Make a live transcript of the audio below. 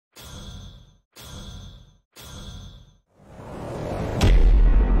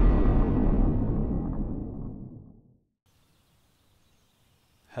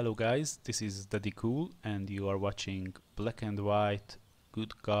Hello guys, this is Daddy Cool and you are watching Black and White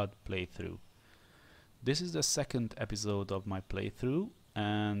Good God playthrough. This is the second episode of my playthrough,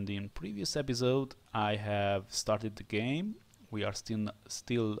 and in previous episode I have started the game. We are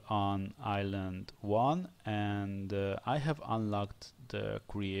still on Island 1 and I have unlocked the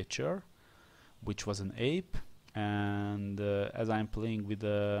creature, which was an ape, and as I'm playing with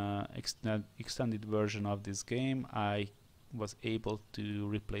the extended version of this game, I was able to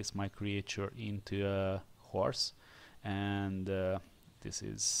replace my creature into a horse, and this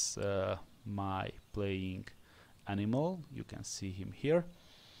is my playing animal. You can see him here,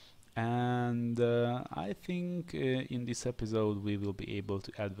 and I think in this episode we will be able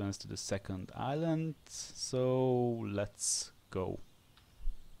to advance to the second island, so let's go.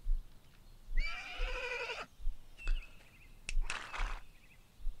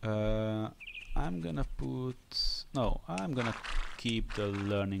 I'm gonna keep the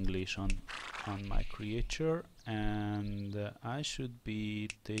learning leash on my creature, and I should be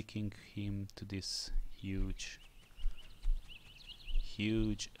taking him to this huge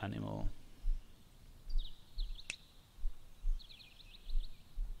animal.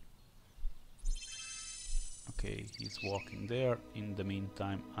 Okay, he's walking there. In the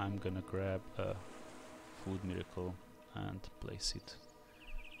meantime, I'm gonna grab a food miracle and place it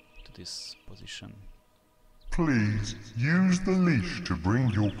to this position. Please use the leash to bring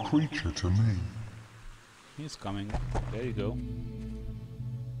your creature to me. He's coming. There you go.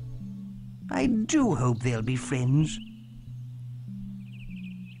 I do hope they'll be friends.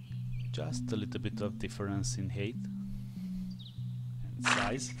 Just a little bit of difference in height and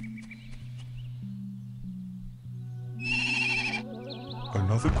size.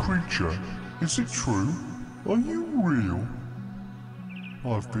 Another creature? Is it true? Are you real?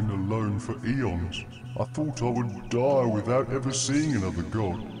 I've been alone for eons. I thought I would die without ever seeing another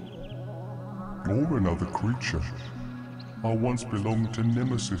god. Or another creature. I once belonged to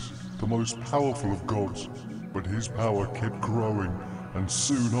Nemesis, the most powerful of gods, but his power kept growing, and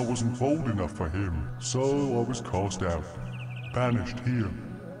soon I wasn't bold enough for him. So I was cast out, banished here,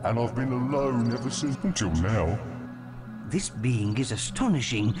 and I've been alone ever since, until now. This being is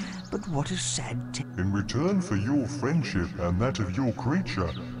astonishing, but what a sad tale. In return for your friendship and that of your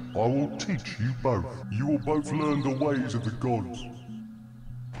creature, I will teach you both. You will both learn the ways of the gods.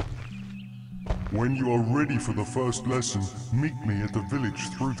 When you are ready for the first lesson, meet me at the village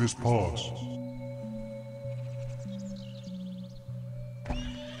through this pass.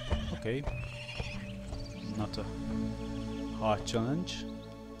 Okay. Not a hard challenge.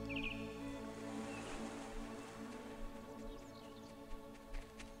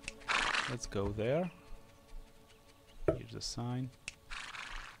 Let's go there. Here's a sign.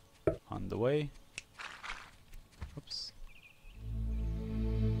 On the way. Oops.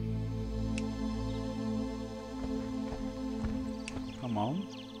 Come on.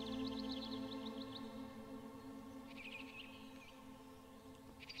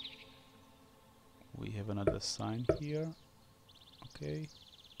 We have another sign here. Okay.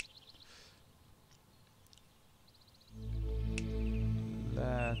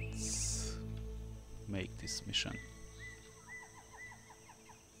 Let's make this mission.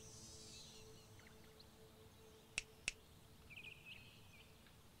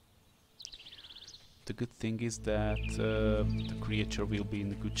 The good thing is that the creature will be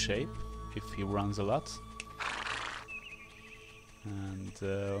in good shape if he runs a lot, and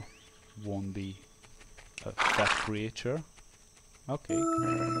won't be a fat creature. Okay.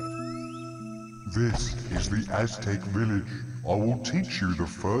 This is the Aztec village. I will teach you the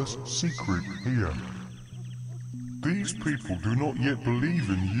first secret here. These people do not yet believe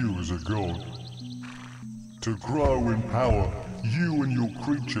in you as a god. To grow in power, you and your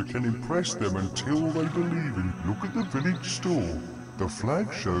creature can impress them until they believe in you. Look at the village store. The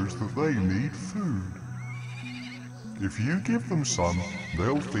flag shows that they need food. If you give them some,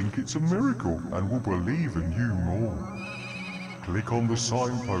 they'll think it's a miracle and will believe in you more. Click on the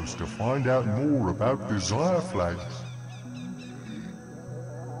signpost to find out more about desire flags.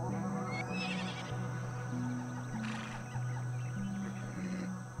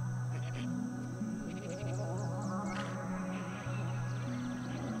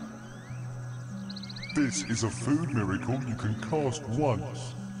 This is a food miracle you can cast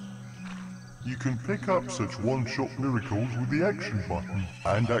once. You can pick up such one-shot miracles with the action button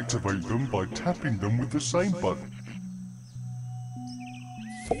and activate them by tapping them with the same button.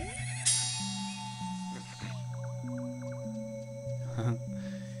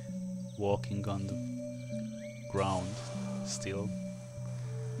 Walking on the ground still.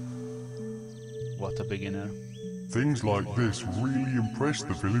 What a beginner. Things like this really impress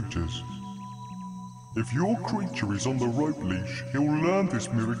the villagers. If your creature is on the rope leash, he'll learn this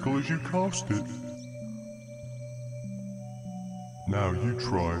miracle as you cast it. Now you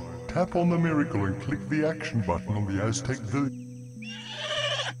try. Tap on the miracle and click the action button on the Aztec village.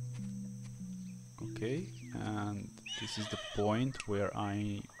 Okay, and this is the point where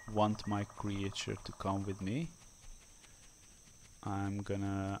I want my creature to come with me. I'm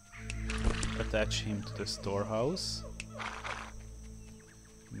gonna attach him to the storehouse.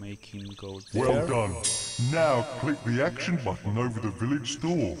 Make him go there. Well done. Now click the action button over the village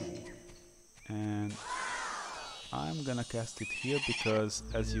store. And I'm gonna cast it here because,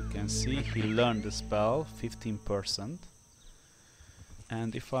 as you can see, he learned the spell 15%.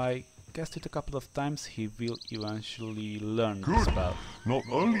 And if I cast it a couple of times, he will eventually learn the Good. spell. Not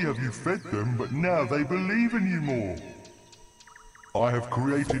only have you fed them, but now they believe in you more. I have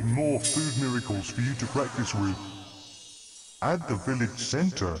created more food miracles for you to practice with. At the village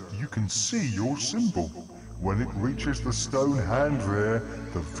center, you can see your symbol. When it reaches the stone hand there,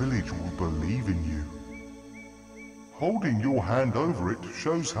 the village will believe in you. Holding your hand over it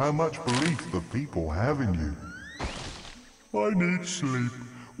shows how much belief the people have in you. I need sleep.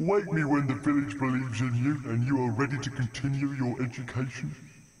 Wake me when the village believes in you and you are ready to continue your education.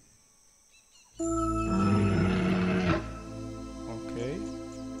 Okay.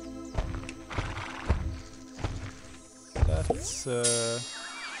 Let's learn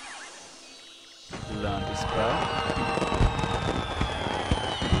the spell.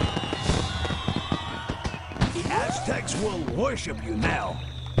 The Aztecs will worship you now.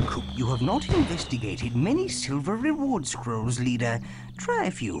 You have not investigated many silver reward scrolls, leader. Try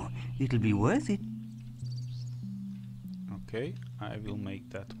a few. It'll be worth it. Okay, I will make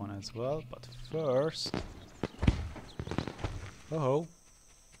that one as well, but first... Oh,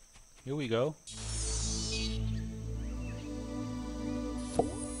 here we go.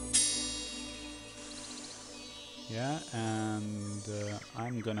 Yeah, and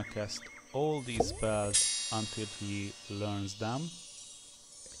I'm gonna cast all these spells until he learns them.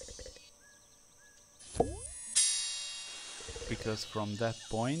 Because from that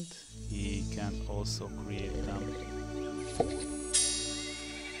point he can also create them.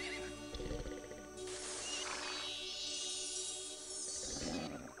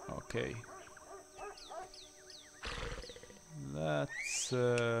 Okay.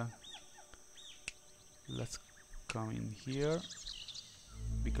 Let's come in here,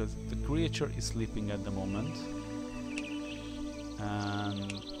 because the creature is sleeping at the moment,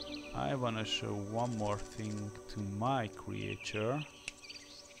 and I wanna show one more thing to my creature,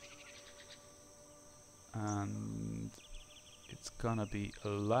 and it's gonna be a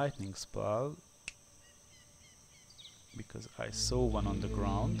lightning spell, because I saw one on the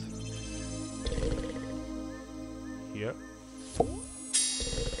ground here,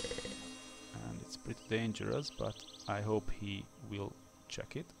 and it's pretty dangerous, but I hope he will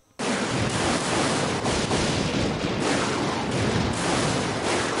check it.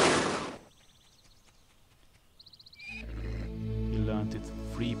 He learned it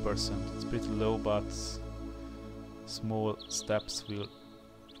 3%. It's pretty low, but small steps will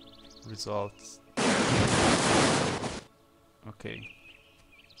result. Okay.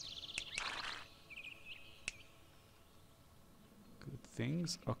 Good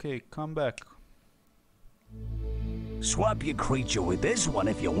things. Okay, come back. Swap your creature with this one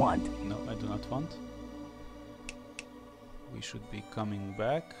if you want. No, I do not want. We should be coming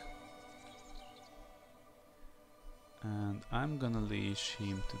back. And I'm gonna leash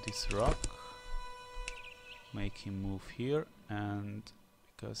him to this rock. Make him move here, and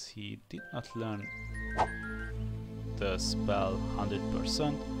because he did not learn the spell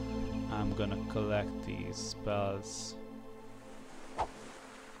 100%, I'm gonna collect these spells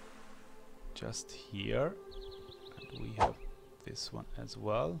just here, and we have this one as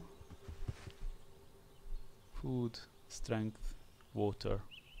well. Food, strength, water.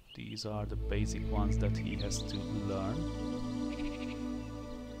 These are the basic ones that he has to learn.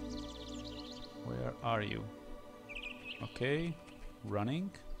 Where are you? Okay,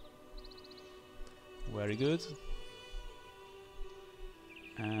 running. Very good.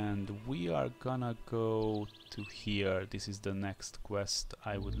 And we are gonna go to here. This is the next quest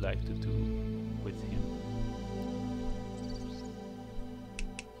I would like to do with him.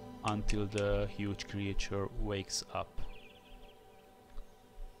 Until the huge creature wakes up.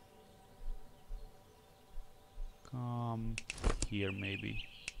 Come here maybe.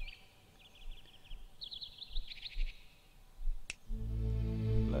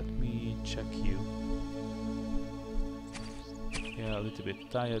 Let me check you. Yeah, a little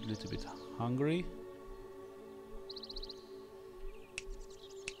bit tired, a little bit hungry.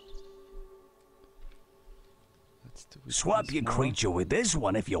 Swap your creature with this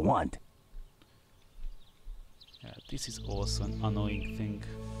one if you want. Yeah, this is also an annoying thing.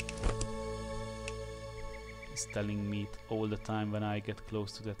 It's telling me it all the time when I get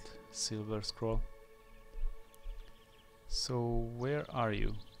close to that silver scroll. So where are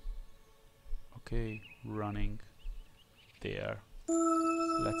you? Okay, running there.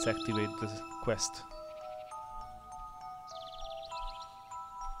 Let's activate the quest.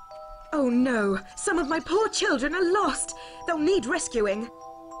 Oh no! Some of my poor children are lost! They'll need rescuing.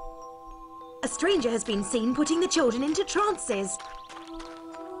 A stranger has been seen putting the children into trances.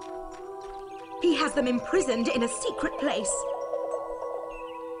 He has them imprisoned in a secret place.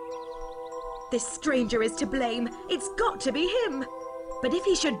 This stranger is to blame. It's got to be him. But if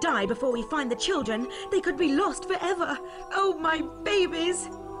he should die before we find the children, they could be lost forever. Oh, my babies!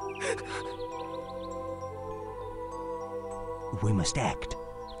 We must act.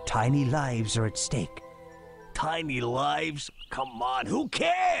 Tiny lives are at stake. Tiny lives? Come on, who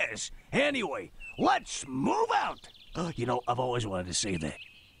cares? Anyway, let's move out! You know, I've always wanted to say that.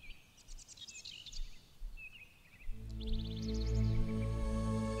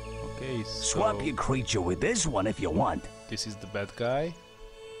 Okay, so Swap your creature with this one if you want. this is the bad guy,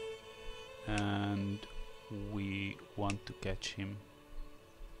 and we want to catch him.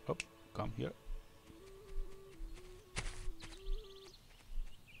 Oh, come here.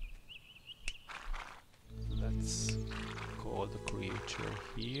 Let's call the creature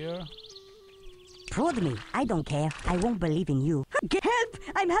here. Prod me. I don't care. I won't believe in you. Help!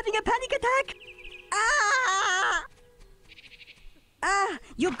 I'm having a panic attack! Ah! Ah!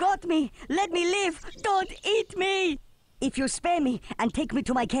 You got me! Let me live! Don't eat me! If you spare me and take me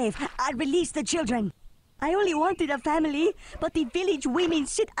to my cave, I'll release the children. I only wanted a family, but the village women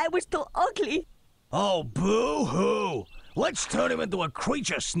said I was too ugly. Oh, boo-hoo! Let's turn him into a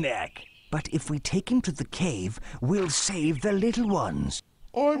creature snack. But if we take him to the cave, we'll save the little ones.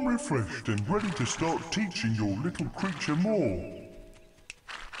 I'm refreshed and ready to start teaching your little creature more.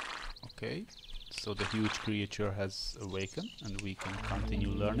 Okay, so the huge creature has awakened and we can continue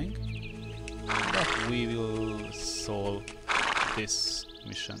learning. But we will solve this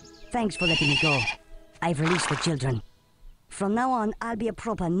mission. Thanks for letting me go. I've released the children. From now on, I'll be a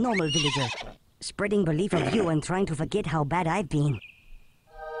proper normal villager, spreading belief of you and trying to forget how bad I've been.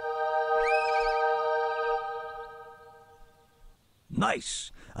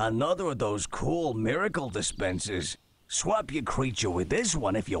 Nice! Another of those cool miracle dispensers. Swap your creature with this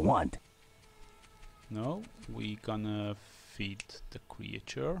one if you want. No, we gonna feed the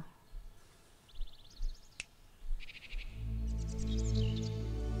creature.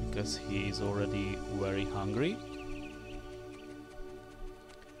 Because he is already very hungry.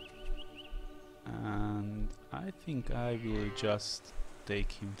 And I think I will just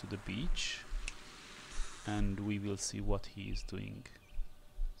take him to the beach and we will see what he is doing.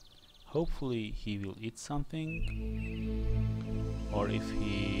 Hopefully he will eat something, or if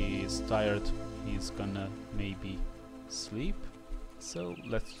he is tired he's gonna maybe sleep. So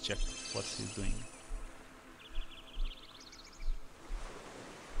let's check what he's doing.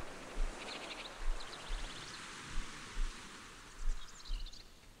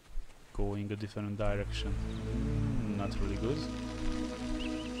 Going a different direction. Not really good.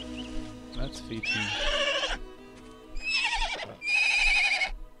 Let's feed him.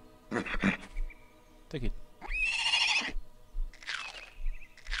 Take it.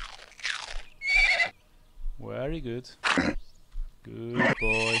 Very good. Good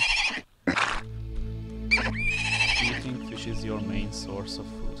boy. Eating fish is your main source of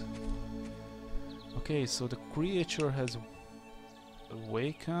food. Okay, so the creature has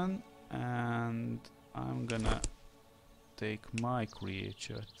awakened and I'm gonna take my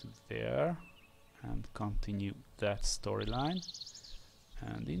creature to there and continue that storyline.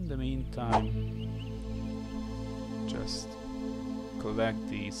 And in the meantime, just collect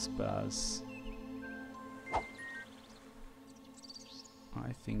these spells.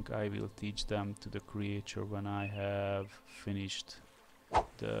 I think I will teach them to the creature when I have finished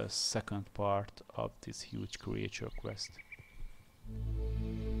the second part of this huge creature quest.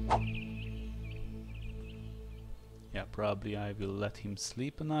 Yeah, probably I will let him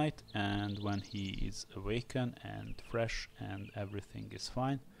sleep a night, and when he is awakened and fresh and everything is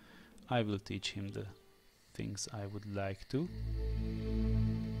fine, I will teach him the things I would like to.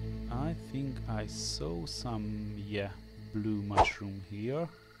 I think I saw some, yeah, blue mushroom here.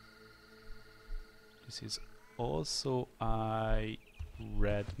 This is also, I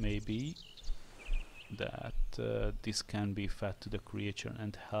read maybe that this can be fed to the creature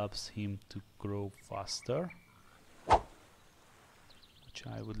and helps him to grow faster, which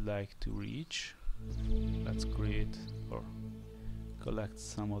I would like to reach. Let's create or collect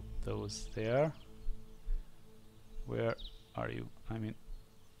some of those there. Where are you? I mean,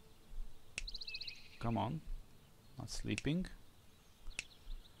 come on, not sleeping.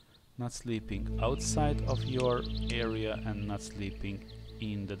 Not sleeping outside of your area and not sleeping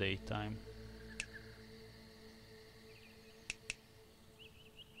in the daytime.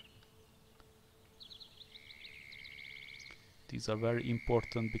 These are very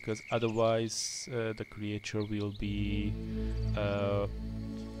important because otherwise the creature will be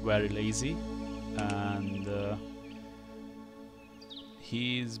very lazy, and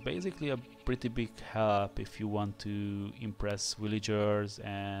he is basically a pretty big help if you want to impress villagers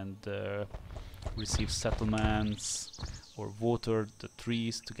and receive settlements, or water the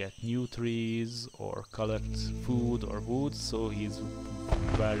trees to get new trees, or collect food or wood. So he's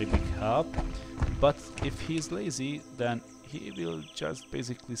very big help. But if he's lazy, then he will just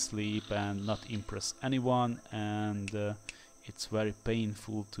basically sleep and not impress anyone, and it's very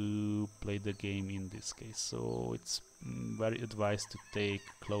painful to play the game in this case. So it's very advised to take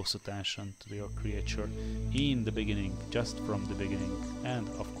close attention to your creature in the beginning, just from the beginning, and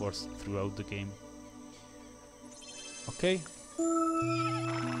of course throughout the game. Okay,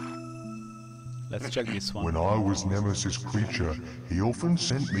 let's check this one. When I was Nemesis' creature, he often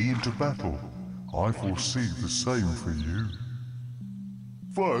sent me into battle. I foresee the same for you.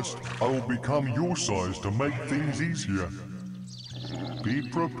 First, I will become your size to make things easier. Be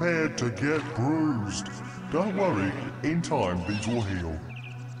prepared to get bruised. Don't worry, in time these will heal.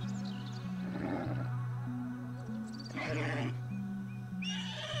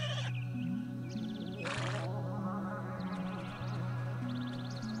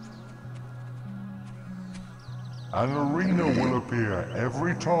 An arena will appear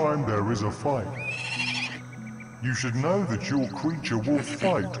every time there is a fight. You should know that your creature will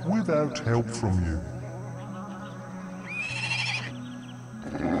fight without help from you.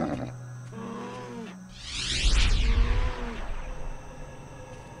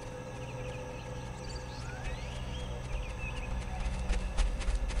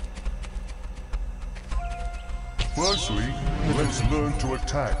 Firstly, let's learn to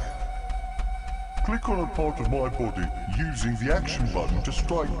attack. Click on a part of my body using the action button to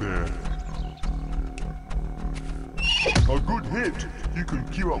strike there. A good hit! You can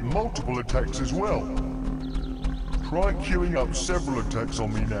queue up multiple attacks as well. Try queuing up several attacks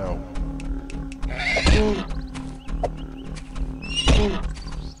on me now.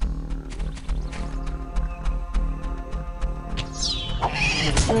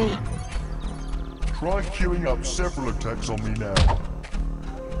 Try queuing up several attacks on me now.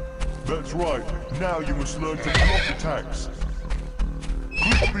 That's right, now you must learn to block attacks.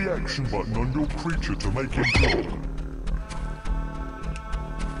 Click the action button on your creature to make him block.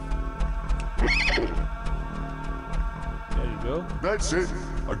 There you go. That's it,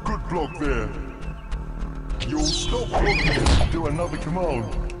 a good block there. You'll stop blocking and do another command.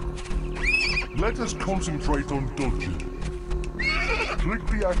 Let us concentrate on dodging. Click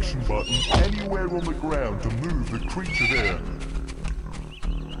the action button anywhere on the ground to move the creature there.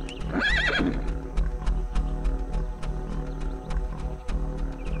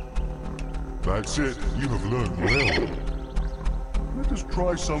 That's it, you have learned well. Let us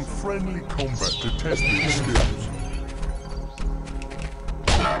try some friendly combat to test these skills.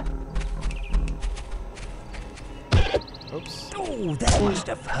 Oops. Oh, that must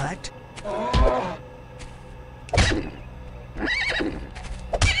have hurt.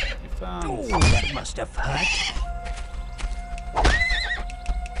 You found. Oh, that must have hurt.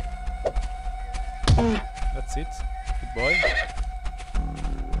 That's it. Good boy.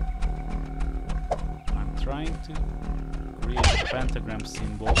 I'm trying to create a pentagram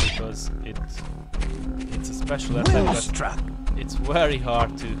symbol because it's a special attack, Well but struck. it's very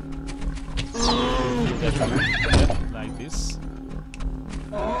hard to do that like this.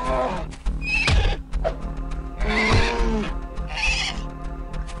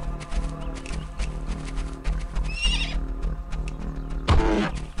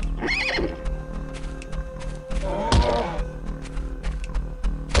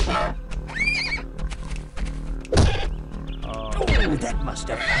 Oh, that must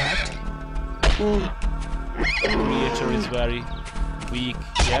have hurt. The creature is very weak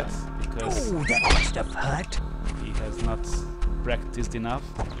yet because Oh, that must have hurt. he has not practiced enough,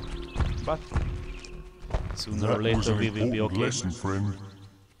 but sooner or That was later an we will be important okay. lesson, friend.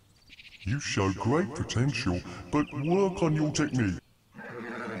 You show great potential, but work on your technique.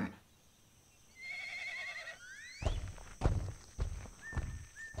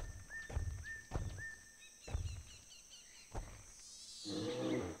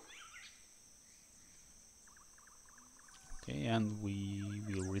 and we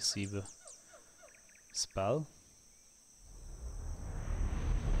will receive a spell.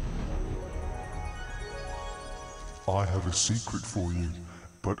 I have a secret for you,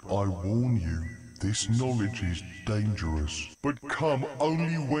 but I warn you, this knowledge is dangerous. But come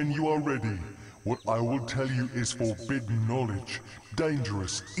only when you are ready. What I will tell you is forbidden knowledge,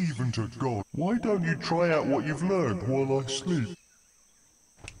 dangerous even to God. Why don't you try out what you've learned while I sleep?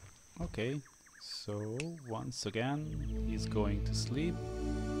 Okay, so once again he's going to sleep,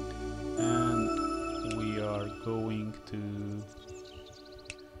 and we are going to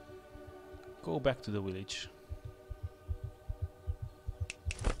go back to the village.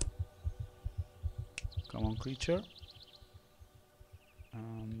 Come on, creature.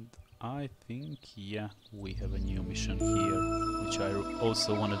 And I think, yeah, we have a new mission here, which I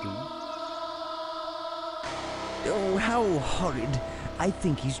also want to do. Oh, how horrid. I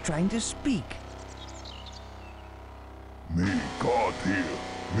think he's trying to speak. Me God here,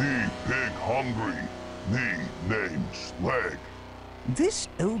 me pig hungry, me name's Leg. This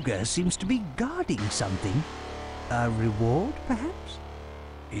ogre seems to be guarding something. A reward, perhaps?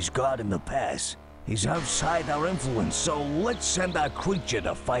 He's guarding the pass. He's outside our influence, so let's send our creature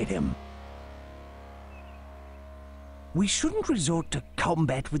to fight him. We shouldn't resort to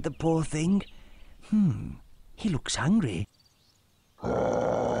combat with the poor thing. He looks hungry.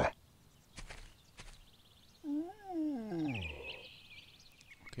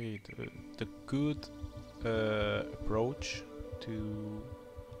 Okay, the good approach to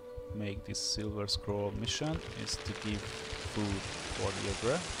make this silver scroll mission is to give food for the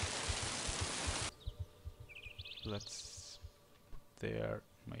ogre. Let's put there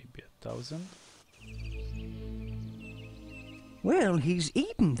maybe 1,000. Well, he's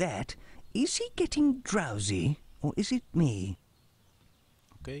eaten that. Is he getting drowsy, or is it me?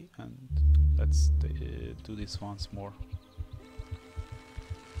 Okay, and let's do this once more.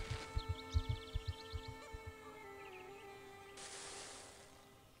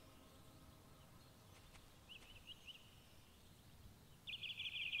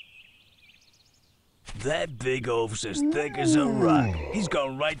 That big oaf's as thick as a rock. He's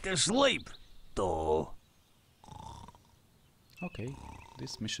gone right to sleep. Though. Okay,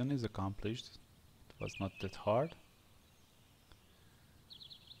 this mission is accomplished. It was not that hard.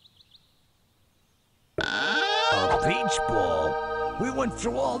 A beach ball? We went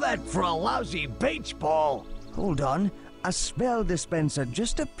through all that for a lousy beach ball. Hold on. A spell dispenser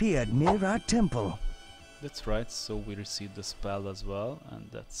just appeared near our temple. That's right, so we received the spell as well,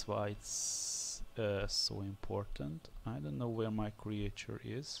 and that's why it's so important. I don't know where my creature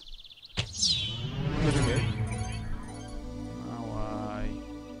is. Okay. Now I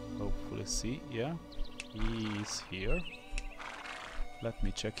hopefully see. Yeah, he is here. Let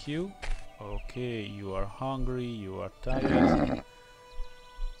me check you. Okay, you are hungry, you are tired.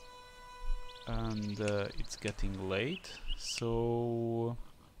 And it's getting late, so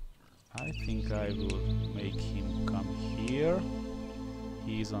I think I will make him come here.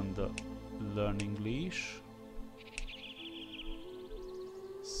 He's on the learning leash.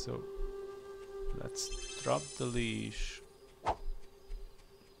 So let's drop the leash.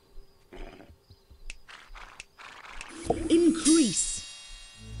 Increase.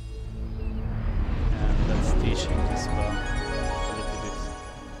 And let's teach him this spell a little bit.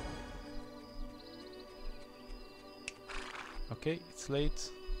 Okay, it's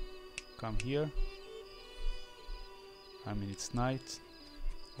late. Come here. I mean, it's night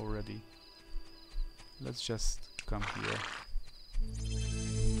already. Let's just come here.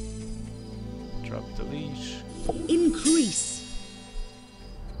 Drop the leash. Increase.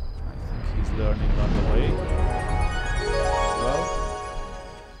 I think he's learning on the way as well.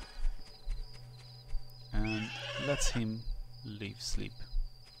 And let's him leave sleep.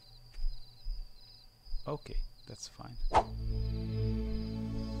 Okay, that's fine.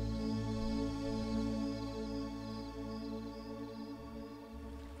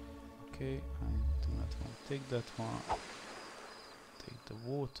 Okay, I do not want to take that one. Take the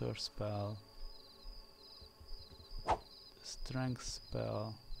water spell. The strength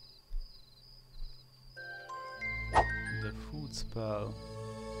spell. The food spell.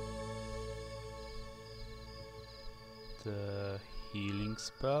 The healing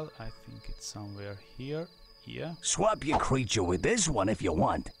spell. I think it's somewhere here. Yeah. Swap your creature with this one if you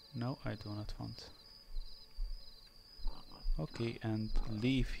want. No, I do not want. Okay, and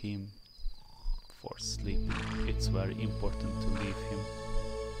leave him for sleep. It's very important to leave him.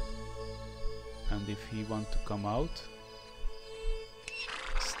 And if he wants to come out,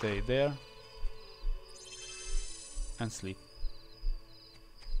 stay there and sleep.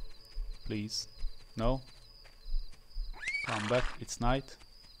 Please. No? Come back, it's night.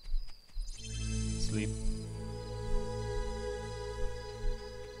 Sleep.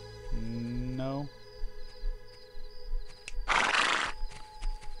 No.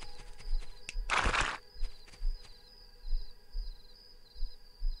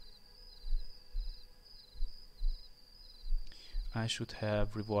 I should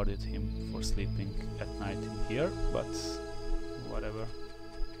have rewarded him for sleeping at night in here, but whatever.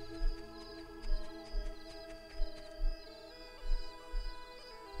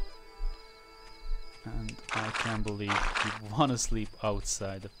 And I can't believe you wanna sleep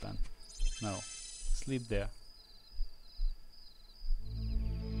outside the pen. No, sleep there.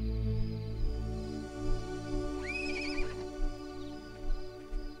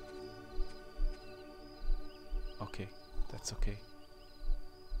 Okay, that's okay.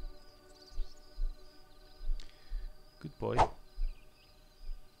 Good boy.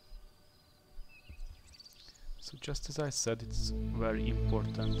 So just as I said, it's very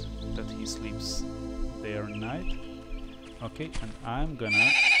important that he sleeps there at night. Okay, and I'm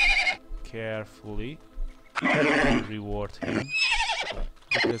gonna carefully reward him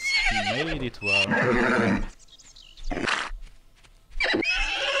because he made it well.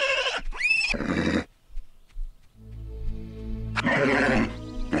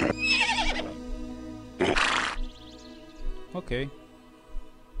 Okay.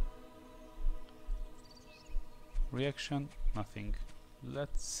 Reaction, nothing.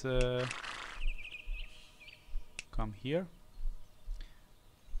 Let's come here.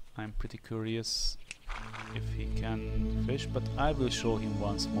 I'm pretty curious if he can fish, but I will show him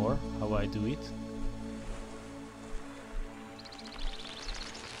once more how I do it.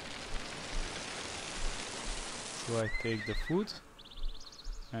 So I take the food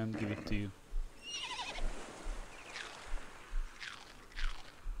and give it to you.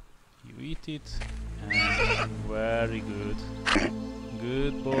 You eat it, and very good.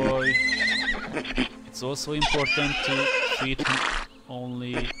 Good boy. It's also important to feed him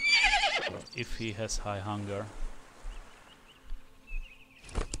only if he has high hunger.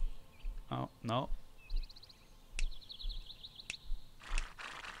 Oh, no.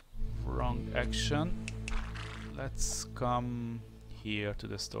 Wrong action. Let's come here to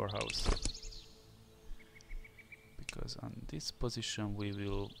the storehouse. Because on this position we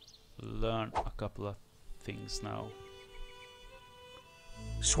will learn a couple of things now.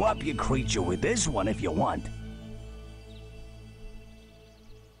 Swap your creature with this one if you want.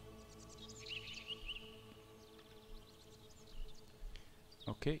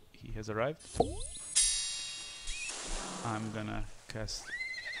 Okay, he has arrived. I'm gonna cast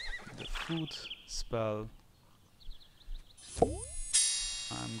the food spell.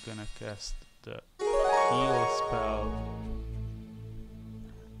 I'm gonna cast the heal spell.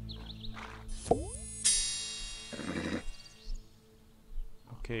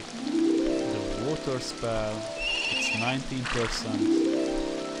 Okay, the water spell, it's 19%.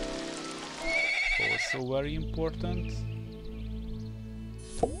 Also very important.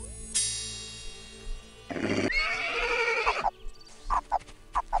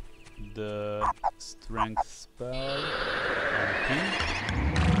 The strength spell on him.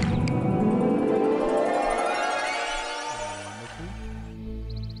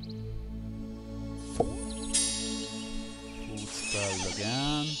 Food spell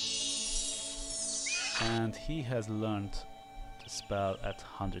again. And he has learned the spell at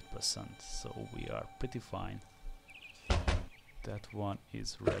 100%, so we are pretty fine. That one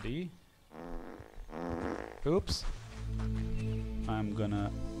is ready. Oops. I'm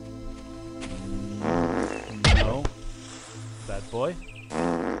gonna... No. Bad boy.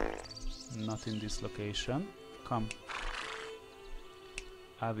 Not in this location. Come.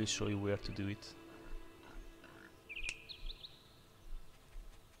 I will show you where to do it.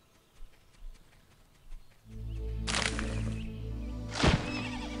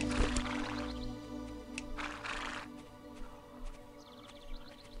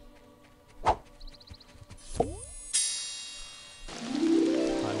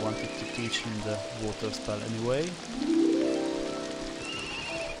 Teach him the water spell anyway.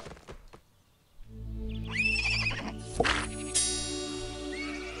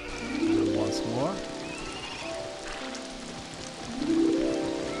 And once more.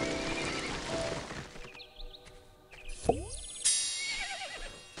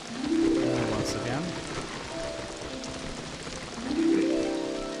 And once again.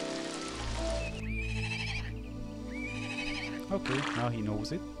 Okay, now he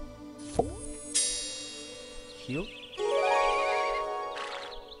knows it. Heal.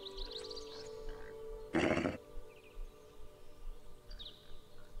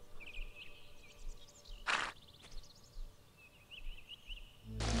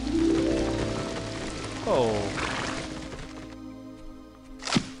 Oh!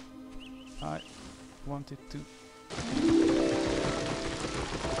 I wanted to...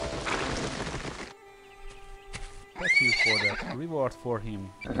 Thank you for that reward for him.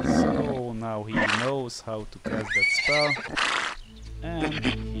 So now he knows how to cast that spell. And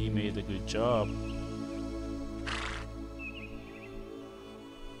he made a good job.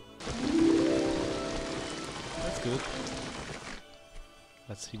 That's good.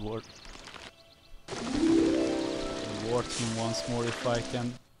 Let's reward him once more if I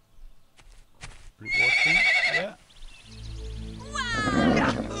can reward him. Yeah.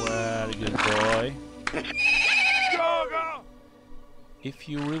 Very good boy. If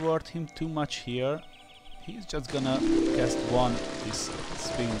you reward him too much here, he's just gonna cast this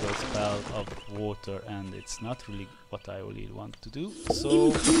single spell of water, and it's not really what I really want to do.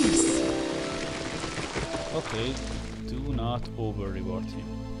 So, okay, do not over reward him.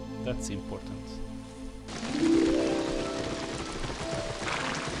 That's important.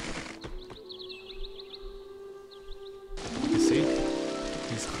 You see,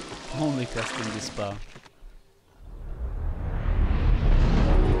 he's only casting this spell.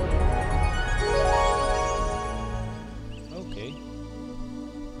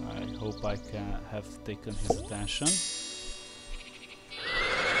 I can have taken his attention.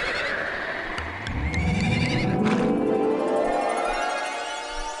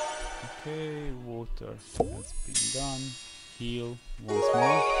 Okay, water has been done. Heal once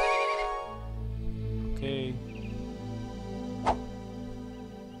more. Okay.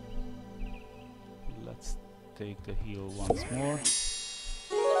 Let's take the heal once more.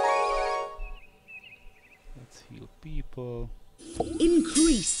 Let's heal people.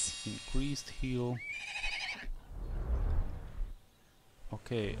 Increased heal.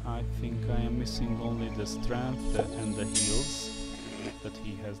 Okay, I think I am missing only the strength and the heals that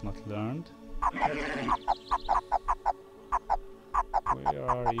he has not learned. Where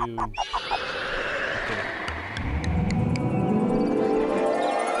are you? Okay.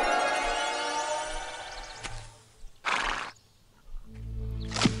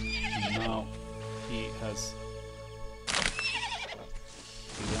 Now he has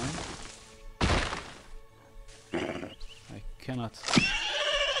cannot.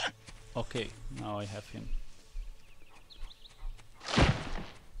 Okay, now I have him.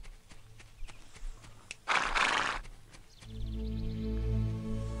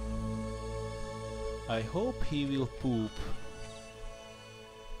 I hope he will poop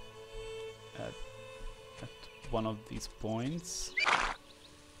at one of these points.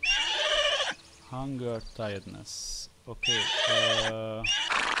 Hunger, tiredness. Okay,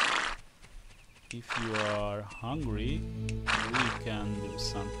 if you are hungry, we can do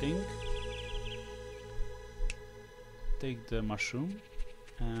something. Take the mushroom,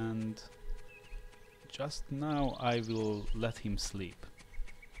 and just now I will let him sleep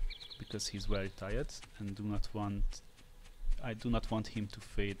because he's very tired and I do not want him to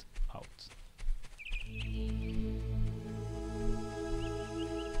fade out.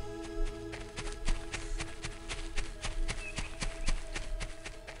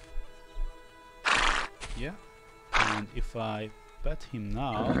 Yeah, and if I pet him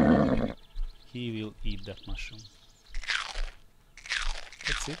now, he will eat that mushroom.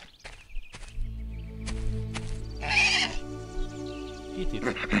 That's it. Eat it.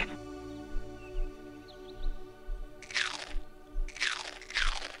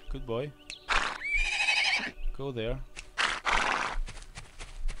 Good boy. Go there.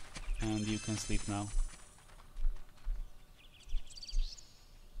 And you can sleep now.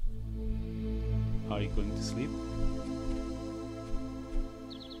 Are you going to sleep?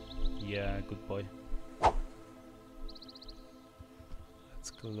 Yeah, good boy. Let's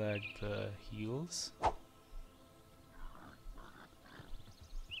collect the heals.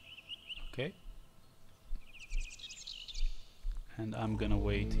 Okay. And I'm gonna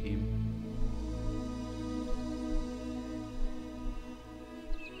wait him.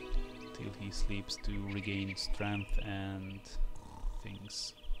 Till he sleeps to regain strength and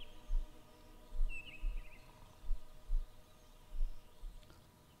things.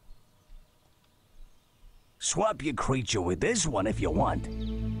 Swap your creature with this one if you want.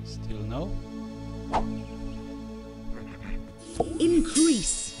 Still no?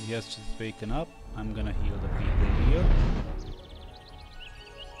 Increase. He has just waken up. I'm gonna heal the people here.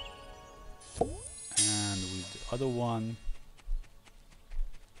 And with the other one,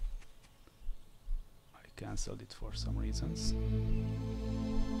 I cancelled it for some reasons.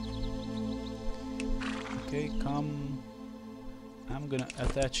 Okay, come. I'm gonna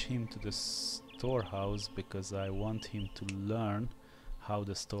attach him to the storehouse because I want him to learn how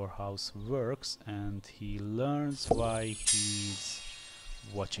the storehouse works, and he learns why he's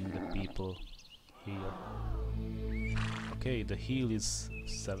watching the people here. Okay, the heal is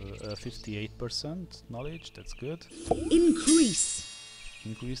 58% knowledge, that's good. Increase.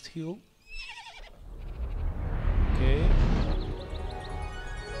 Increased heal. Okay.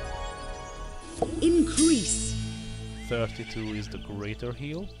 Increase. 32 is the greater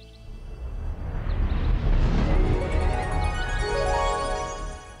heal.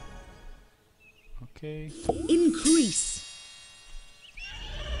 Okay. Increase.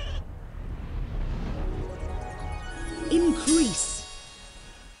 Increase.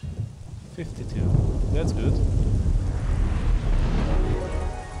 52. That's good.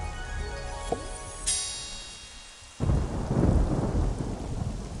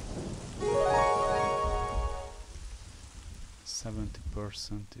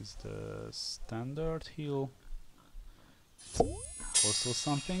 % is the standard heal. Also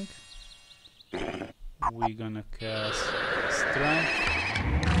something. We're gonna cast Strength.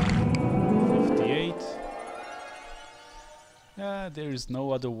 58. There is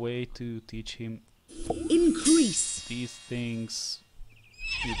no other way to teach him Increase. these things.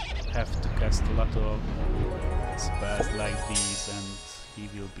 You have to cast a lot of spells like these and he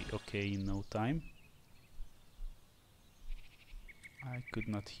will be okay in no time. I could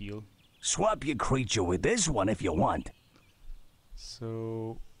not heal. Swap your creature with this one if you want.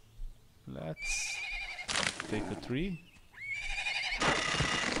 So let's take a tree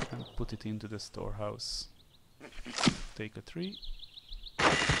and put it into the storehouse. Take a tree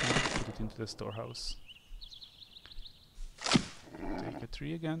and put it into the storehouse. Take a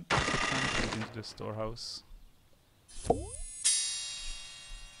tree again and put it into the storehouse.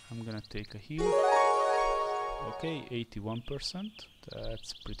 I'm gonna take a heal. Okay, 81%.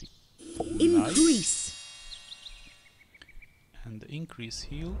 That's pretty Increase. nice. And the increase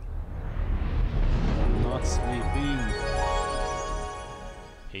heal. Not sleeping.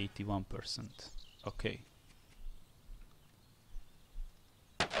 81%. Okay.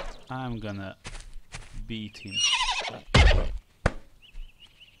 I'm gonna beat him.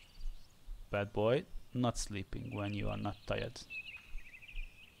 Bad boy, not sleeping when you are not tired.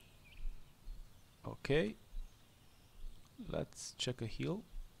 Okay. Let's check a heal.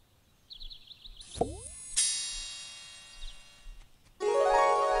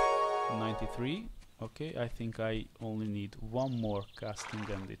 $93. Okay, I think I only need one more casting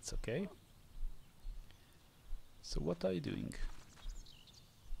and it's okay. So what are you doing?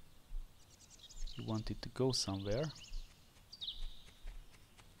 You wanted to go somewhere.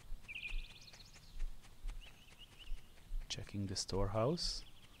 Checking the storehouse.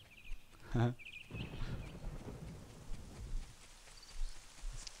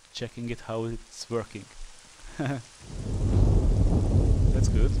 Checking it how it's working. That's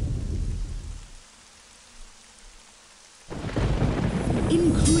good.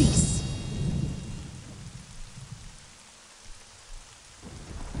 Increase.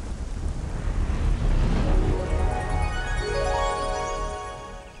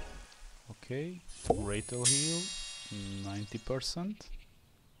 Okay, Ratel heal 90%.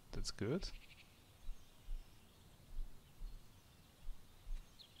 That's good.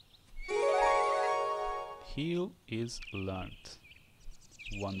 Heal is learned.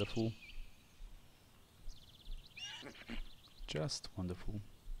 Wonderful. Just wonderful.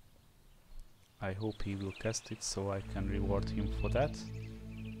 I hope he will cast it so I can reward him for that.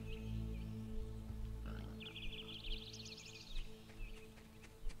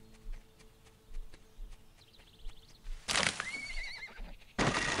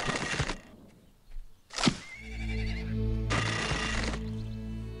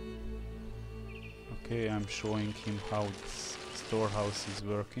 Okay, I'm showing him how this storehouse is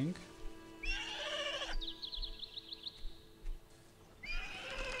working.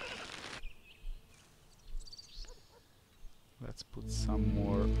 Let's put some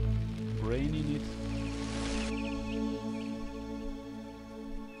more rain in it.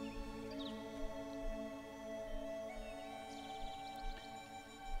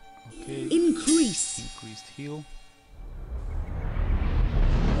 Okay, Increase. increased heal.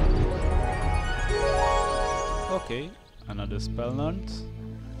 Okay, another spell learned.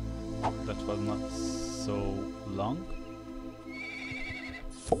 That was not so long.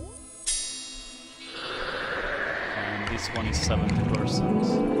 And this one is 70%.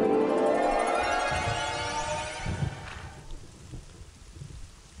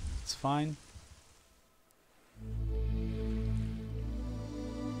 It's fine.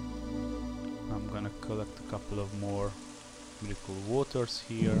 I'm gonna collect a couple of more miracle waters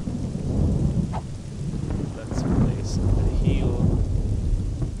here. Let's place the heal.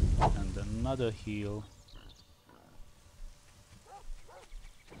 another heal.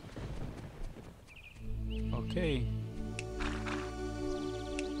 Okay.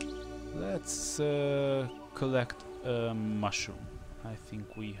 Let's collect a mushroom. I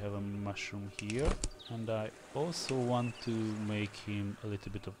think we have a mushroom here, and I also want to make him a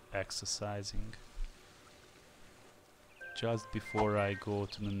little bit of exercising just before I go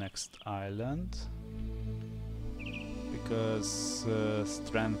to the next island, because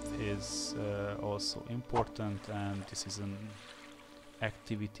strength is also important, and this is an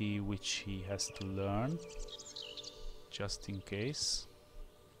activity which he has to learn just in case.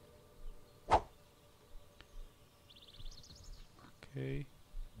 Okay.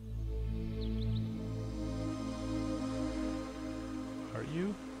 Are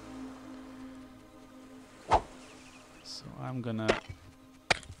you? So I'm gonna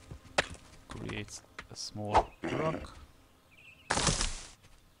create a small rock.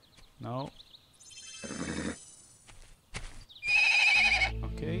 No.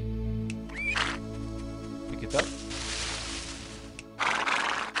 Okay. Pick it up.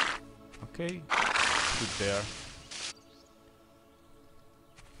 Okay. Put it there.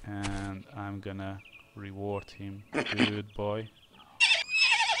 And I'm gonna reward him. Good boy.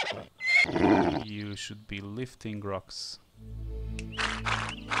 You should be lifting rocks.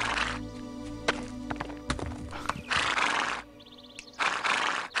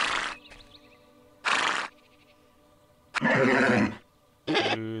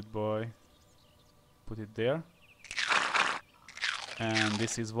 Good boy. Put it there. And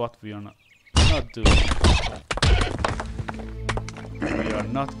this is what we are not doing. We are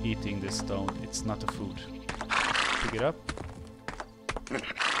not eating this stone. It's not a food. Pick it up.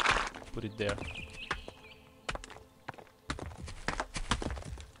 Put it there.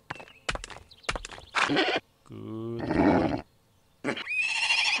 Good boy.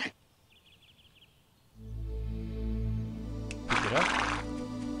 Pick it up.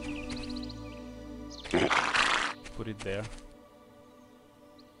 Put it there.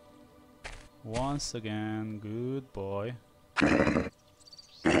 Once again, good boy.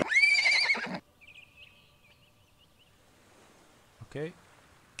 Okay,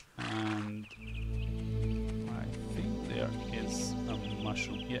 and I think there is a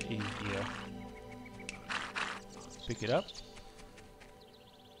mushroom, yeah, in here. Pick it up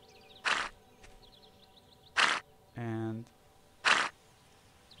and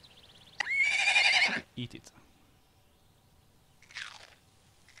eat it.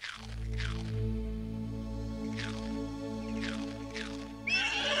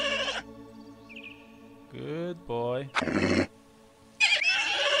 Good boy.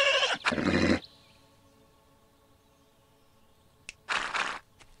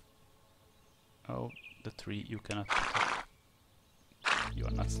 Oh, the tree you cannot protect. You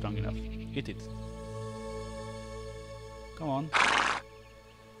are not strong enough. Hit it. Come on.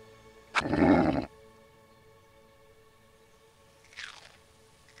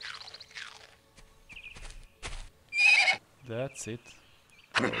 That's it.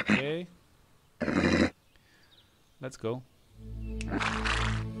 Okay. Let's go.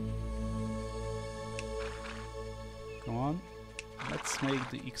 Come on. Let's make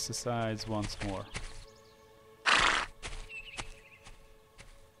the exercise once more.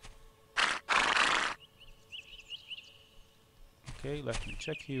 Okay, let me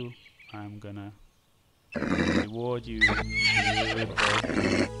check you. I'm gonna reward you. Good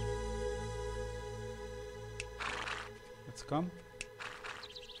boy. Let's come.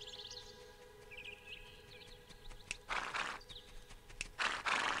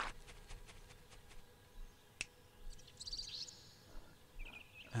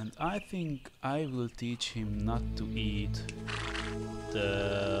 And I think I will teach him not to eat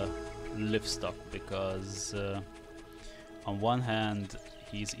the livestock, because on one hand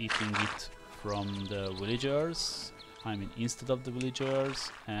he's eating it from the villagers, I mean instead of the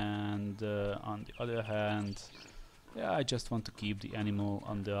villagers, and on the other hand, yeah, I just want to keep the animal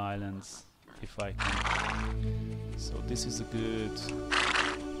on the islands if I can. So this is a good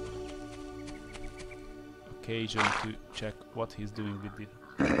occasion to check what he's doing with it.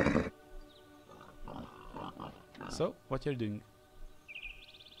 So, what you're doing?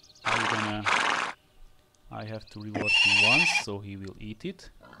 I have to reward him once, so he will eat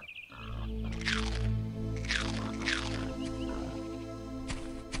it.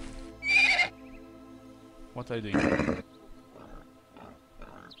 What are you doing?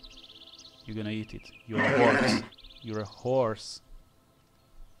 You're gonna eat it. You're a horse. You're a horse.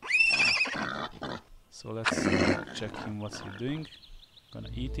 So let's check him what's he doing. Gonna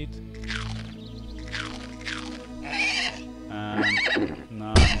eat it. And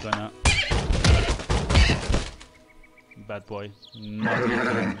now I'm gonna Bad boy. Not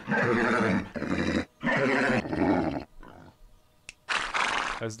eating.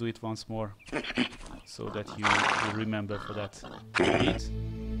 Let's do it once more, so that you remember for that beat.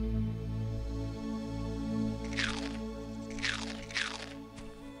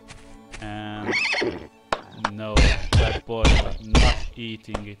 And no, bad boy, not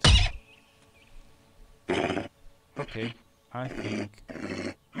eating it. Okay, I think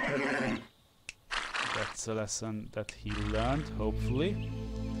that's a lesson that he learned, hopefully.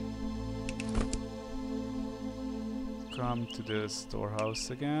 Come to the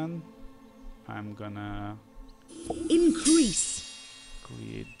storehouse again. I'm gonna Increase.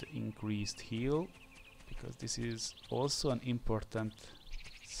 create the increased heal, because this is also an important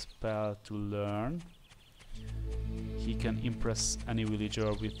spell to learn. He can impress any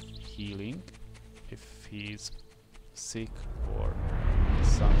villager with healing if he's sick or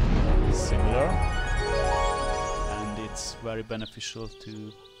something similar, and it's very beneficial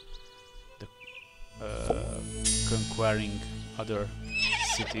to the conquering other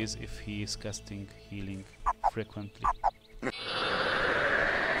cities if he is casting healing frequently. Okay,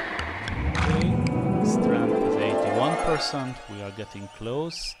 strength is 81%. We are getting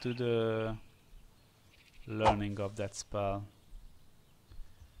close to the learning of that spell.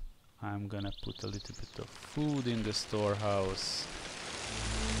 I'm gonna put a little bit of food in the storehouse.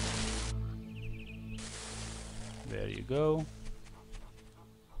 There you go.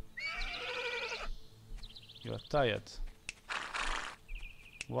 You are tired.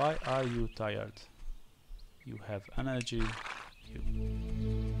 Why are you tired? You have energy. You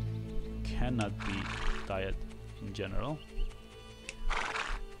cannot be tired in general.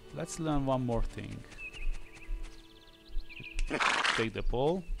 Let's learn one more thing. You take the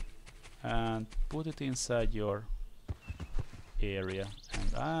pole and put it inside your area,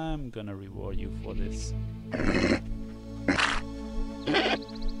 and I'm gonna reward you for this.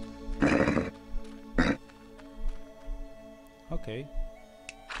 Okay,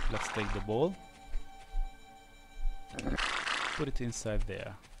 let's take the ball, put it inside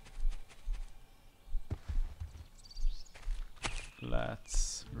there.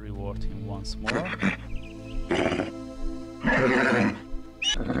 Let's reward him once more.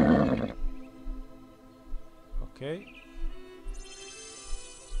 Okay,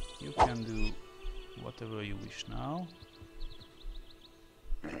 you can do whatever you wish now.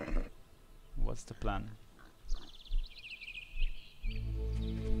 What's the plan?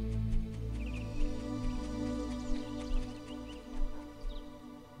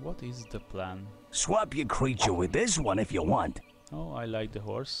 What is the plan? Swap your creature with this one if you want. Oh, I like the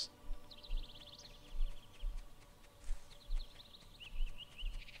horse.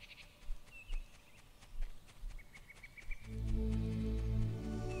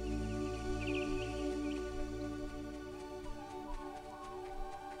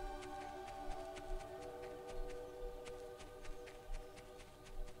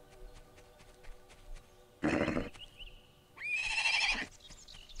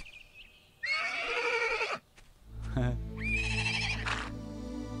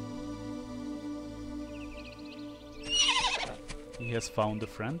 He has found a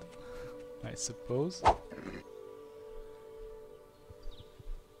friend, I suppose.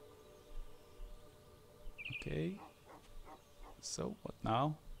 Okay, so what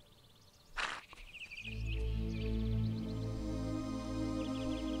now?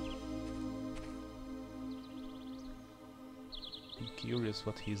 I'm curious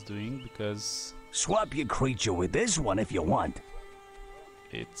what he's doing, because Swap your creature with this one if you want.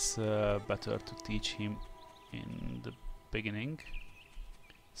 it's better to teach him in the beginning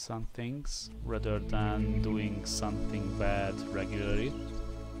some things rather than doing something bad regularly.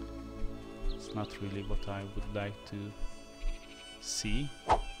 It's not really what I would like to see.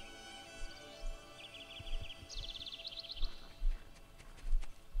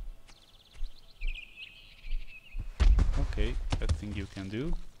 Okay, that thing you can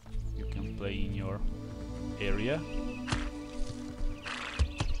do. You can play in your area.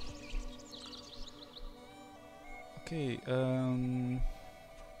 Okay,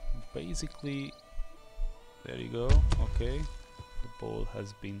 basically, there you go. Okay, the ball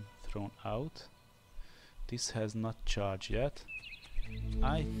has been thrown out. This has not charged yet.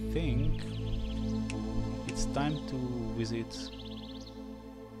 I think it's time to visit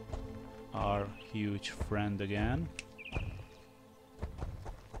our huge friend again.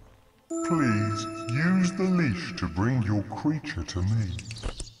 Please use the leash to bring your creature to me.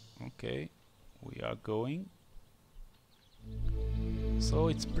 Okay, we are going. So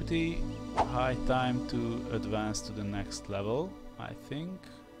it's pretty high time to advance to the next level, I think.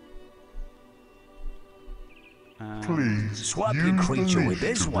 Please, Swap your use the creature with leash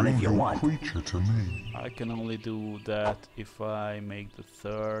this to one if bring you your want. creature to me. I can only do that if I make the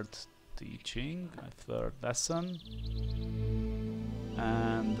third teaching, a third lesson.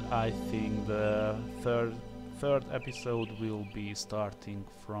 And I think the third episode will be starting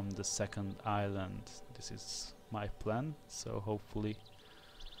from the second island. This is my plan, so hopefully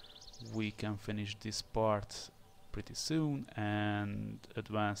we can finish this part pretty soon and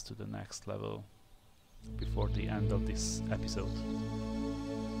advance to the next level before the end of this episode.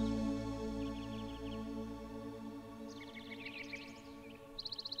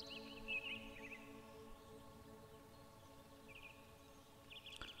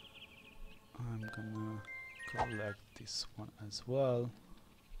 I'm gonna collect this one as well.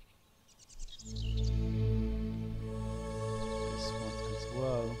 This one as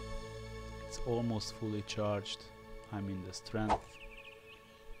well. It's almost fully charged. I'm in the strength.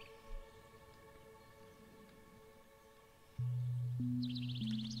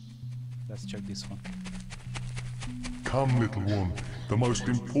 Let's check this one. Come, little one, the most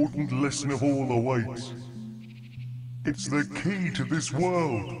important lesson of all awaits. It's the key to this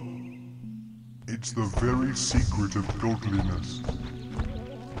world. It's the very secret of godliness.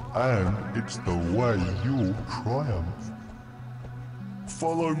 And it's the way you'll triumph.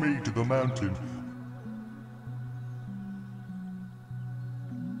 Follow me to the mountain.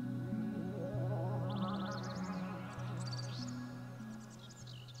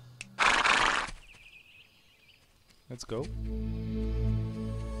 Let's go.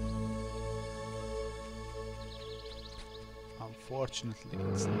 Unfortunately,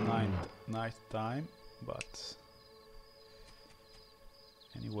 it's night time, but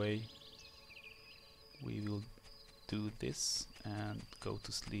anyway, we will do this and go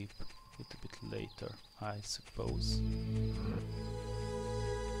to sleep a little bit later, I suppose.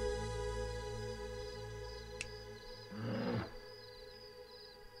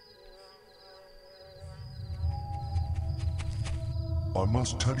 I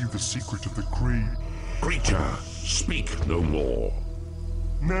must tell you the secret of the creed. Creature, speak no more.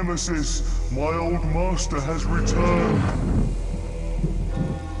 Nemesis, my old master has returned.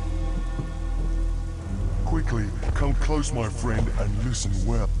 Quickly, come close, my friend, and listen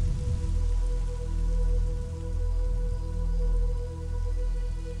well.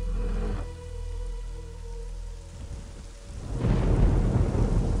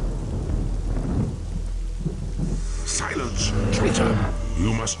 Silence, traitor!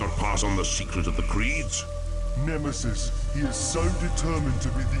 You must not pass on the secret of the creeds. Nemesis, he is so determined to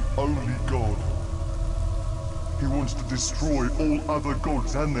be the only god. He wants to destroy all other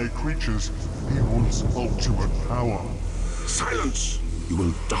gods and their creatures. He wants ultimate power. Silence! You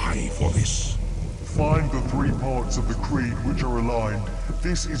will die for this. Find the three parts of the creed which are aligned.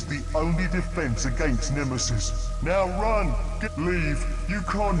 This is the only defense against Nemesis. Now run! Leave! You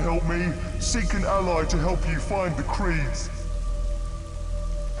can't help me! Seek an ally to help you find the creeds.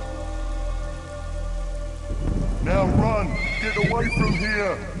 Now run! Get away from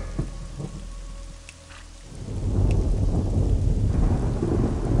here!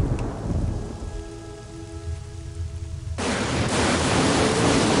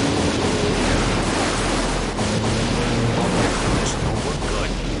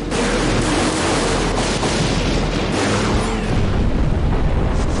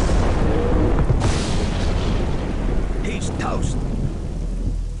 He's toast.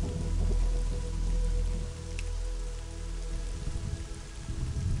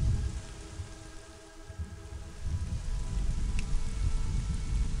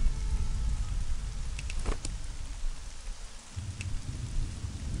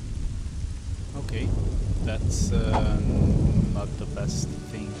 Okay, that's not the best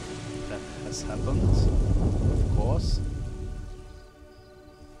thing that has happened, of course.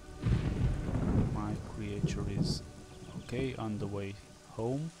 My creature is okay on the way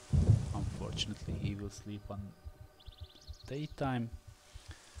home. Unfortunately, he will sleep on daytime.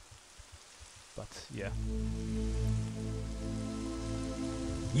 But yeah.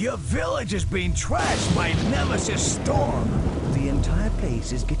 Your village is being trashed by Nemesis Storm. The entire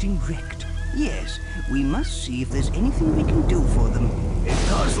place is getting wrecked. Yes, we must see if there's anything we can do for them. It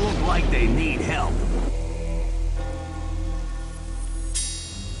does look like they need help.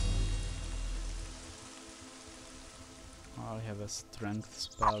 I have a strength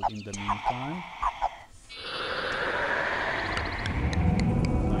spell in the meantime.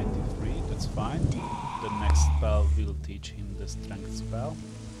 93, that's fine. The next spell will teach him the strength spell.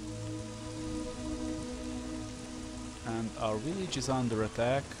 And our village is under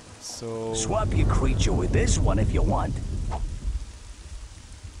attack, so Swap your creature with this one if you want.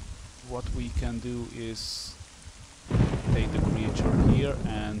 what we can do is take the creature here,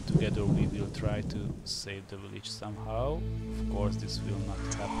 and together we will try to save the village somehow. Of course, this will not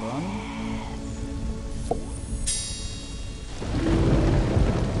happen.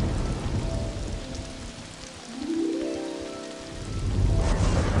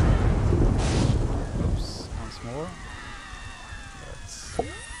 Oops, once more. Let's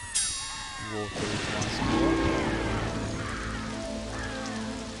water it once more.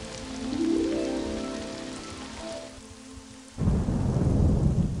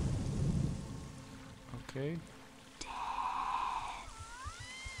 Okay.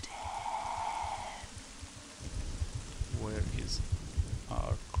 Where is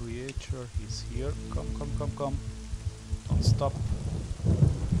our creature? He's here. Come, come, come, come. Don't stop.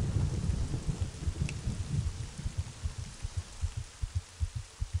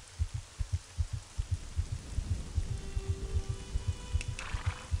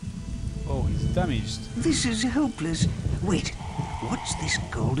 Oh, he's damaged. This is hopeless. Wait, what's this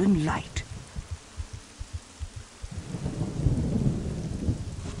golden light?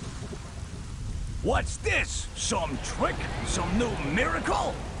 What's this? Some trick? Some new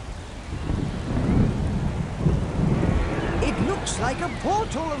miracle? It looks like a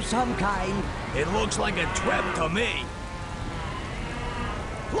portal of some kind. It looks like a trap to me.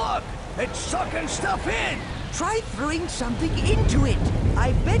 Look! It's sucking stuff in! Try throwing something into it.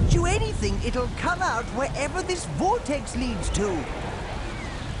 I bet you anything it'll come out wherever this vortex leads to.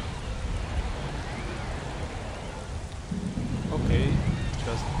 Okay,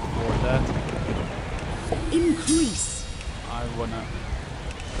 just before that, Increase. I wanna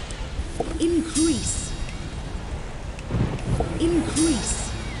Increase.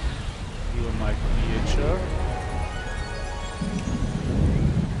 Increase. heal my creature.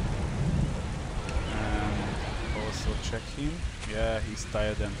 And also check him. Yeah, he's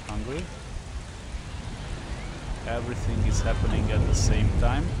tired and hungry. Everything is happening at the same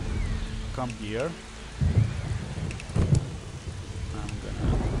time. Come here. I'm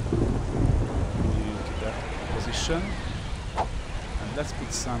gonna put you into that position. And let's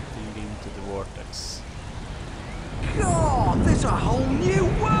put something into the vortex. God, there's a whole new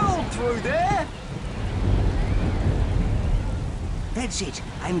world through there! That's it.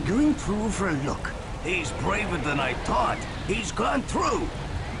 I'm going through for a look. He's braver than I thought. He's gone through.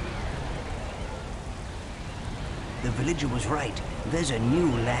 The villager was right. There's a new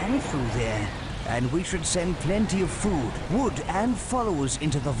land through there. And we should send plenty of food, wood, and followers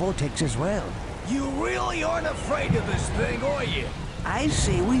into the vortex as well. You really aren't afraid of this thing, are you? I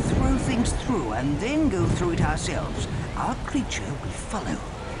say we throw things through and then go through it ourselves. Our creature will follow.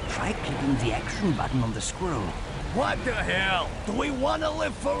 Try clicking the action button on the scroll. What the hell? Do we want to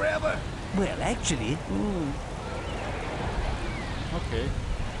live forever? Well, actually... Okay,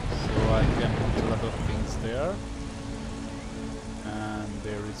 so I can put a lot of things there. And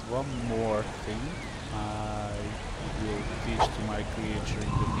there is one more thing I will teach to my creature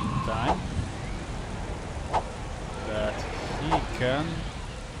in the meantime. That he can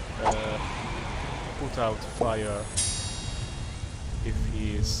put out fire if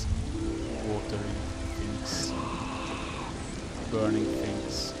he is watering things, burning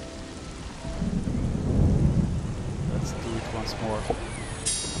things. Let's do it once more.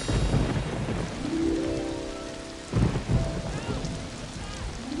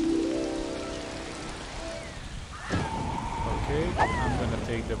 Okay, I'm gonna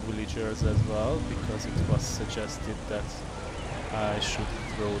take the villagers as well, because it was suggested that I should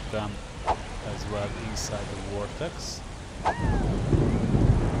throw them as well inside the vortex.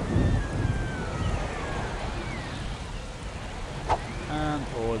 And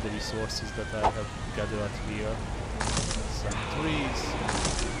all the resources that I have gathered here. Some trees.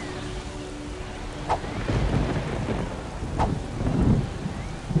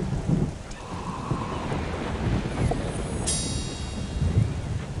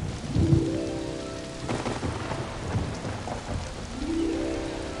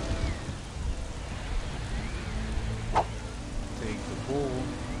 Take the bow.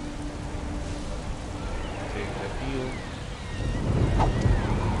 Take the heel.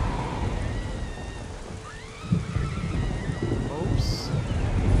 Oops.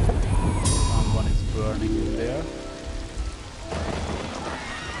 Someone is burning in there.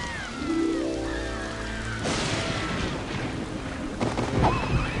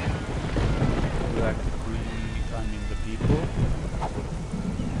 Black, green, I mean the people.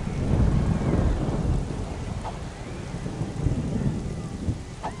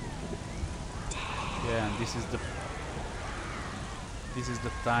 Yeah, and this is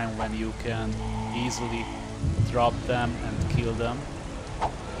the time when you can easily drop them and kill them.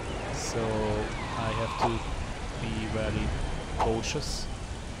 So I have to be very cautious.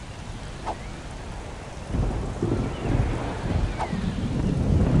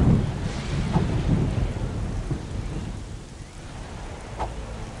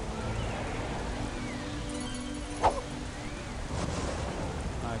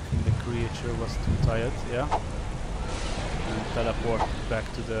 I think the creature was too tired, yeah, and teleported back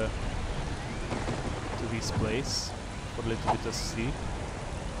to his place for a little bit of sleep.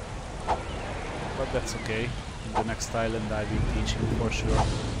 But that's okay. In the next island I will teach him for sure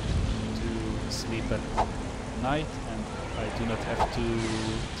to sleep at night, and I do not have to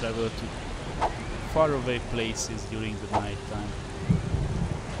travel to faraway places during the night time.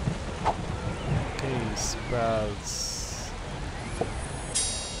 Okay, spells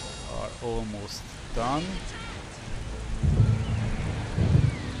are almost done.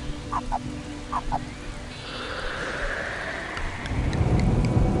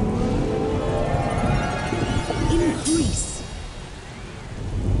 Increase.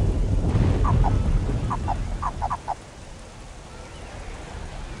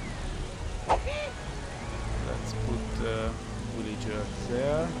 Let's put the villager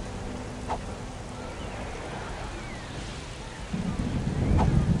there.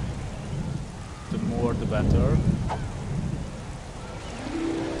 The more the better.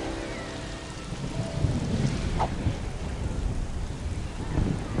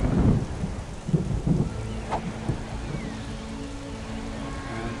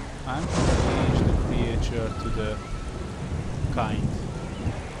 I'm going to change the creature to the kind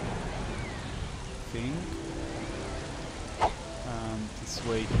thing, and this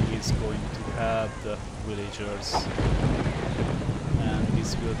way he is going to help the villagers, and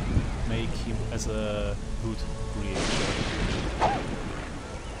this will make him as a good creature.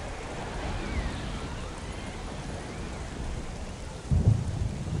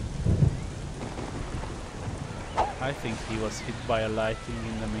 I think he was hit by a lightning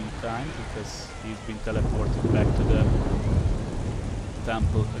in the meantime, because he's been teleported back to the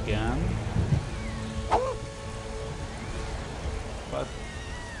temple again. But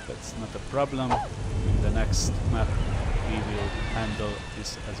that's not a problem. In the next map we will handle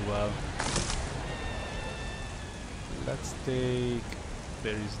this as well. Let's take...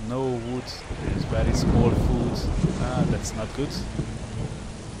 there is no wood, there is very small food. That's not good.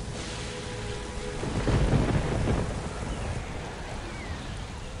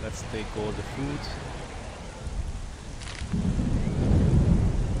 Let's take all the food.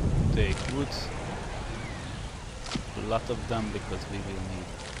 Take wood. A lot of them, because we will need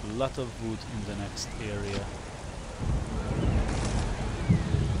a lot of wood in the next area.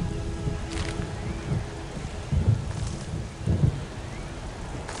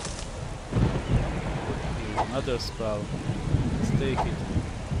 Here's another spell. Let's take it.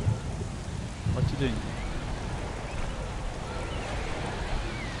 What you doing?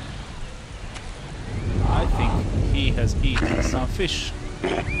 I think he has eaten some fish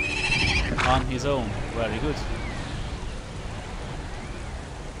on his own. Very good.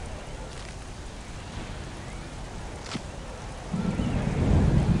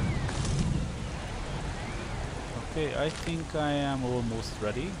 Okay, I think I am almost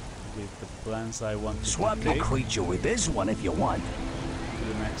ready with the plans I want to Swap take your creature with this one if you want. to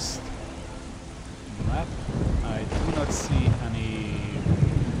the next map. I do not see any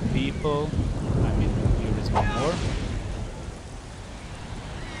people. I mean, here is one more.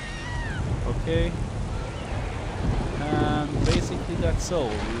 Okay. And basically that's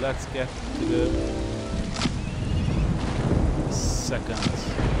all. Let's get to the second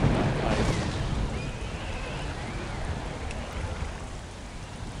item.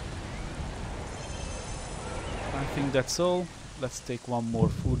 I think that's all. Let's take one more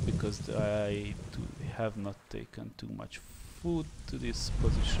food, because I have not taken too much food to this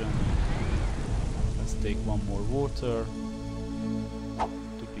position. Let's take one more water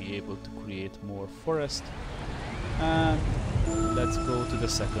to be able to create more forest, and let's go to the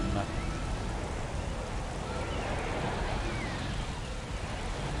second map.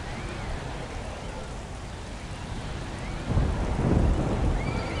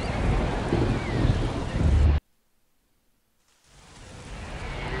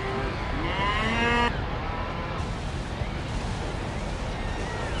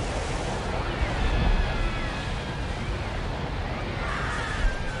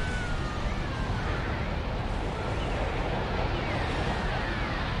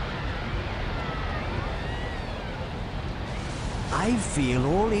 I feel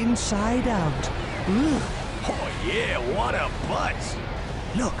all inside out. Ugh. Oh yeah, what a buzz!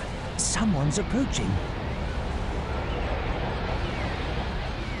 Look, someone's approaching.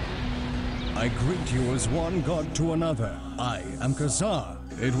 I greet you as one god to another. I am Kazar.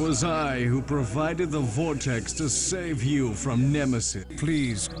 It was I who provided the vortex to save you from Nemesis.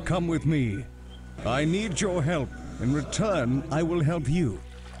 Please, come with me. I need your help. In return, I will help you.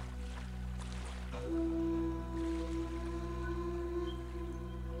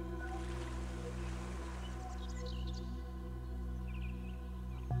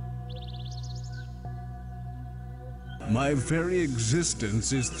 My very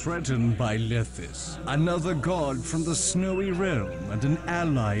existence is threatened by Lethis, another god from the Snowy Realm and an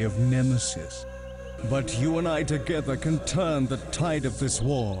ally of Nemesis. But you and I together can turn the tide of this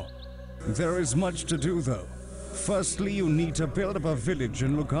war. There is much to do, though. Firstly, you need to build up a village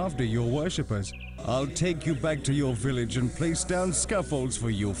and look after your worshippers. I'll take you back to your village and place down scaffolds for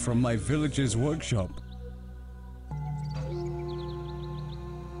you from my village's workshop.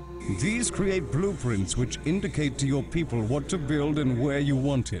 These create blueprints which indicate to your people what to build and where you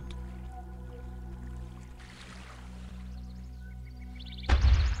want it.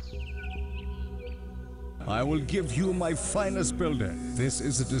 I will give you my finest builder. This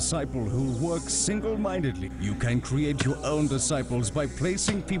is a disciple who works single-mindedly. You can create your own disciples by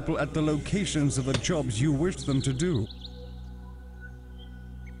placing people at the locations of the jobs you wish them to do.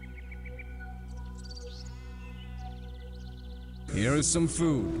 Here is some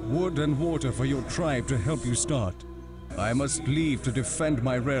food, wood and water for your tribe to help you start. I must leave to defend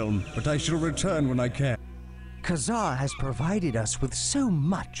my realm, but I shall return when I can. Kazar has provided us with so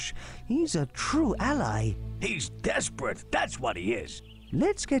much. He's a true ally. He's desperate, that's what he is.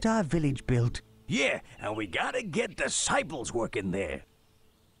 Let's get our village built. Yeah, and we gotta get disciples working there.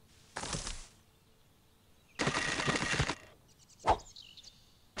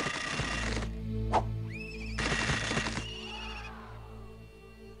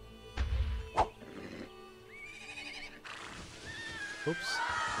 Oops,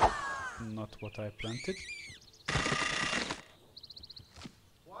 not what I planted.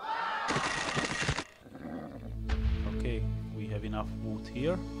 Okay, we have enough wood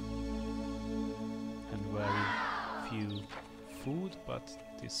here and very few food, but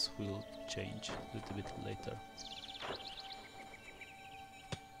this will change a little bit later.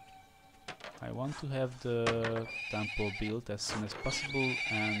 I want to have the temple built as soon as possible,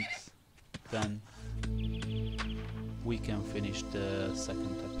 and then we can finish the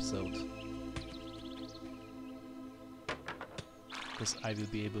second episode, because I will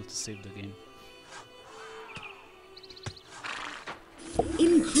be able to save the game.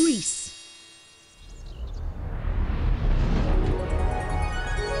 Increase.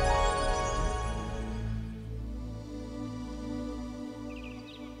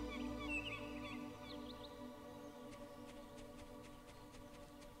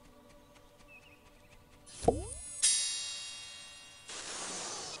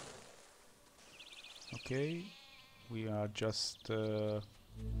 Okay, we are just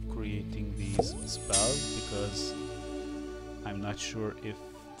creating these spells because I'm not sure if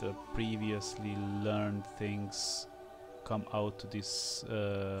the previously learned things come out to this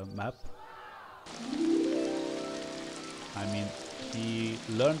map. I mean, he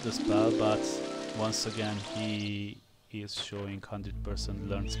learned the spell, but once again he is showing 100%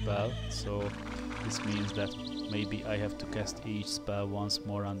 learned spell, so this means that maybe I have to cast each spell once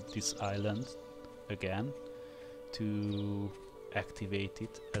more on this island again to activate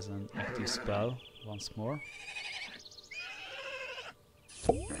it as an active spell once more.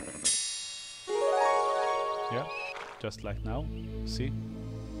 Yeah, just like now, see?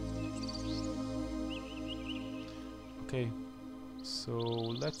 Okay, so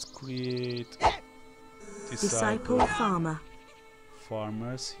let's create Disciple farmer.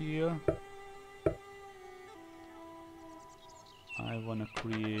 Farmers here. I wanna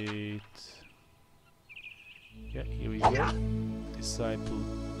create, yeah, here we go. Disciple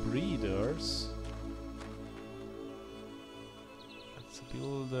breeders. That's a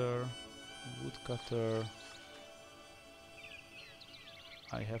builder, woodcutter.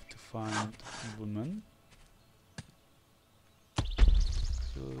 I have to find woman.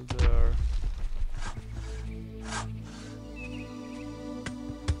 Builder.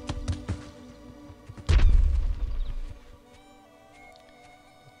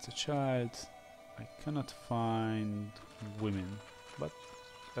 It's a child. I cannot find women, but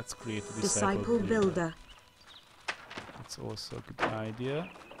let's create a disciple builder. That's also a good idea.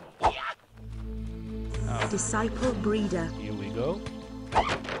 Now, Disciple breeder. here we go.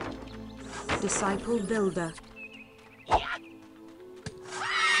 Disciple builder.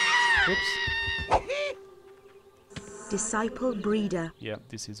 Oops. Disciple breeder. Yeah,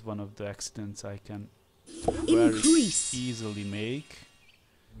 this is one of the accidents I can very Increase. easily make.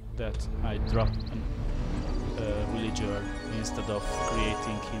 that I drop a villager instead of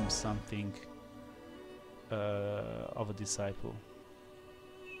creating him something of a disciple.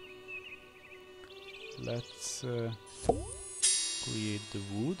 Let's create the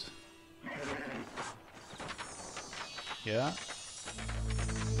wood. Yeah.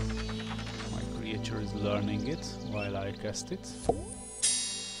 My creature is learning it while I cast it.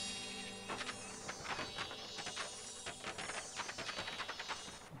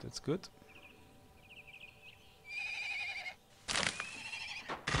 That's good.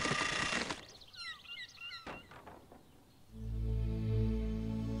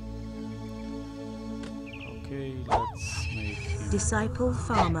 Okay, let's make him Disciple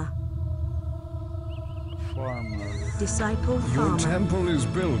farmer. farmer. Disciple Your farmer. temple is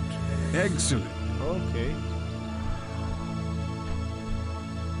built. Excellent. Okay.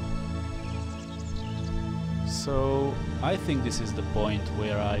 So I think this is the point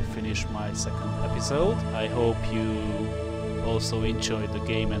where I finish my second episode. I hope you also enjoyed the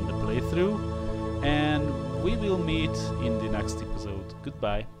game and the playthrough, and we will meet in the next episode.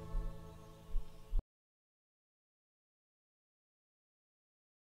 Goodbye.